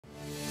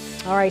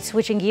All right,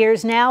 switching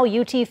gears now.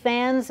 UT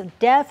fans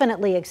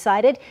definitely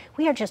excited.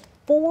 We are just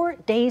 4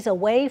 days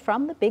away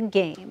from the big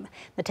game.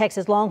 The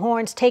Texas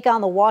Longhorns take on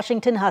the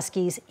Washington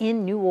Huskies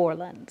in New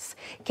Orleans.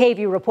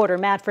 KVUE reporter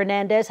Matt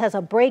Fernandez has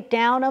a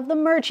breakdown of the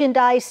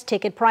merchandise,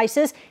 ticket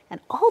prices, and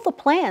all the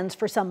plans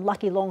for some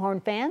lucky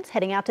Longhorn fans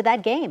heading out to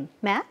that game.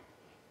 Matt?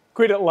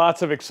 Quita,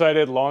 lots of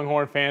excited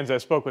Longhorn fans. I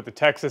spoke with the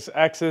Texas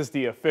X's,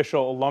 the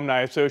official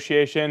alumni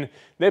association.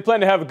 They plan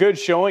to have a good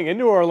showing in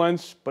New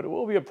Orleans, but it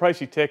will be a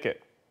pricey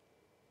ticket.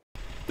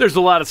 There's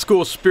a lot of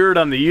school spirit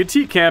on the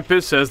UT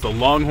campus as the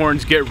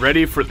Longhorns get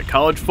ready for the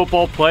college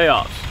football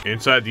playoffs.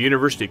 Inside the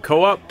University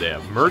Co-op, they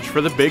have merch for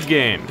the big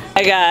game.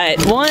 I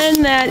got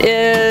one that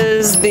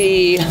is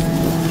the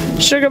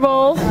Sugar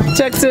Bowl,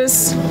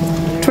 Texas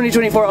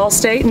 2024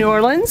 All-State, New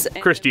Orleans.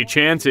 Christy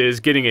Chance is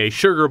getting a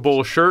Sugar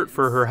Bowl shirt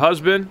for her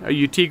husband,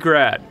 a UT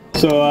grad.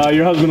 So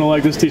your husband will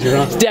like this t-shirt,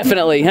 huh?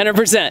 Definitely,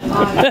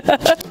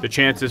 100%. The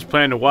Chances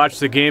plan to watch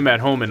the game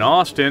at home in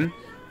Austin.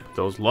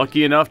 Those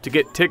lucky enough to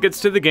get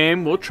tickets to the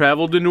game will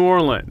travel to New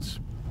Orleans.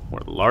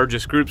 One of the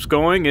largest groups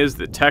going is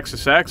the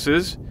Texas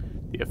X's,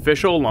 the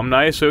official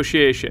alumni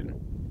association.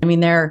 I mean,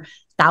 there are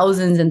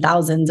thousands and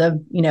thousands of,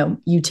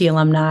 UT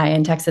alumni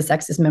and Texas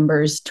X's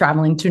members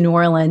traveling to New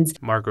Orleans.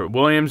 Margaret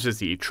Williams is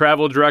the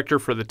travel director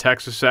for the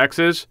Texas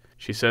X's.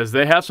 She says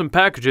they have some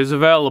packages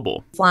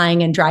available.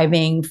 Flying and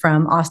driving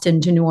from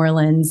Austin to New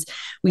Orleans.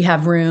 We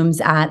have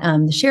rooms at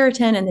the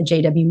Sheraton and the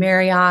JW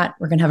Marriott.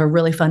 We're going to have a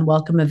really fun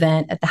welcome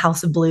event at the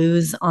House of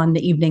Blues on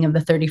the evening of the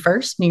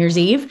 31st, New Year's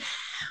Eve.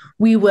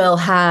 We will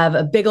have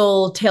a big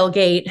old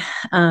tailgate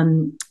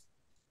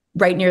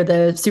right near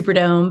the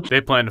Superdome.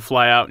 They plan to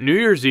fly out New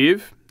Year's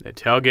Eve. The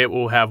tailgate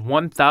will have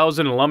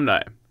 1,000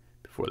 alumni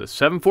before the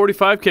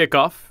 7:45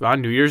 kickoff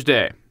on New Year's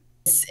Day.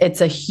 It's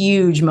a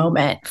huge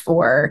moment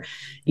for,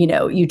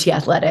 UT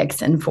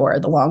athletics and for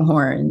the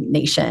Longhorn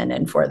Nation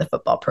and for the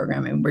football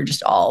program. And we're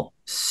just all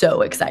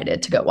so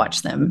excited to go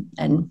watch them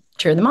and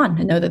cheer them on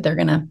and know that they're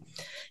going to,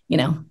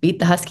 beat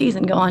the Huskies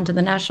and go on to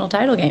the national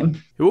title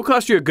game. It will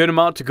cost you a good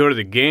amount to go to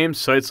the game.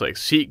 Sites like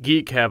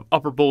SeatGeek have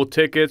Upper Bowl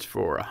tickets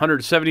for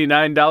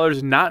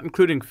 $179, not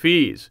including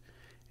fees.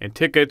 And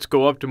tickets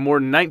go up to more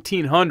than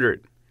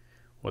 $1,900.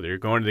 Whether you're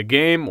going to the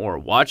game or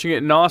watching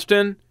it in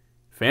Austin,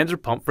 fans are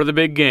pumped for the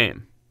big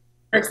game.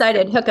 We're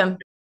excited. Hook 'em.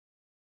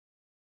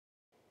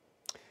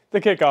 The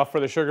kickoff for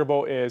the Sugar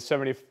Bowl is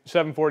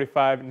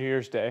 7:45 New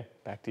Year's Day.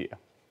 Back to you.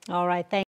 All right, thanks.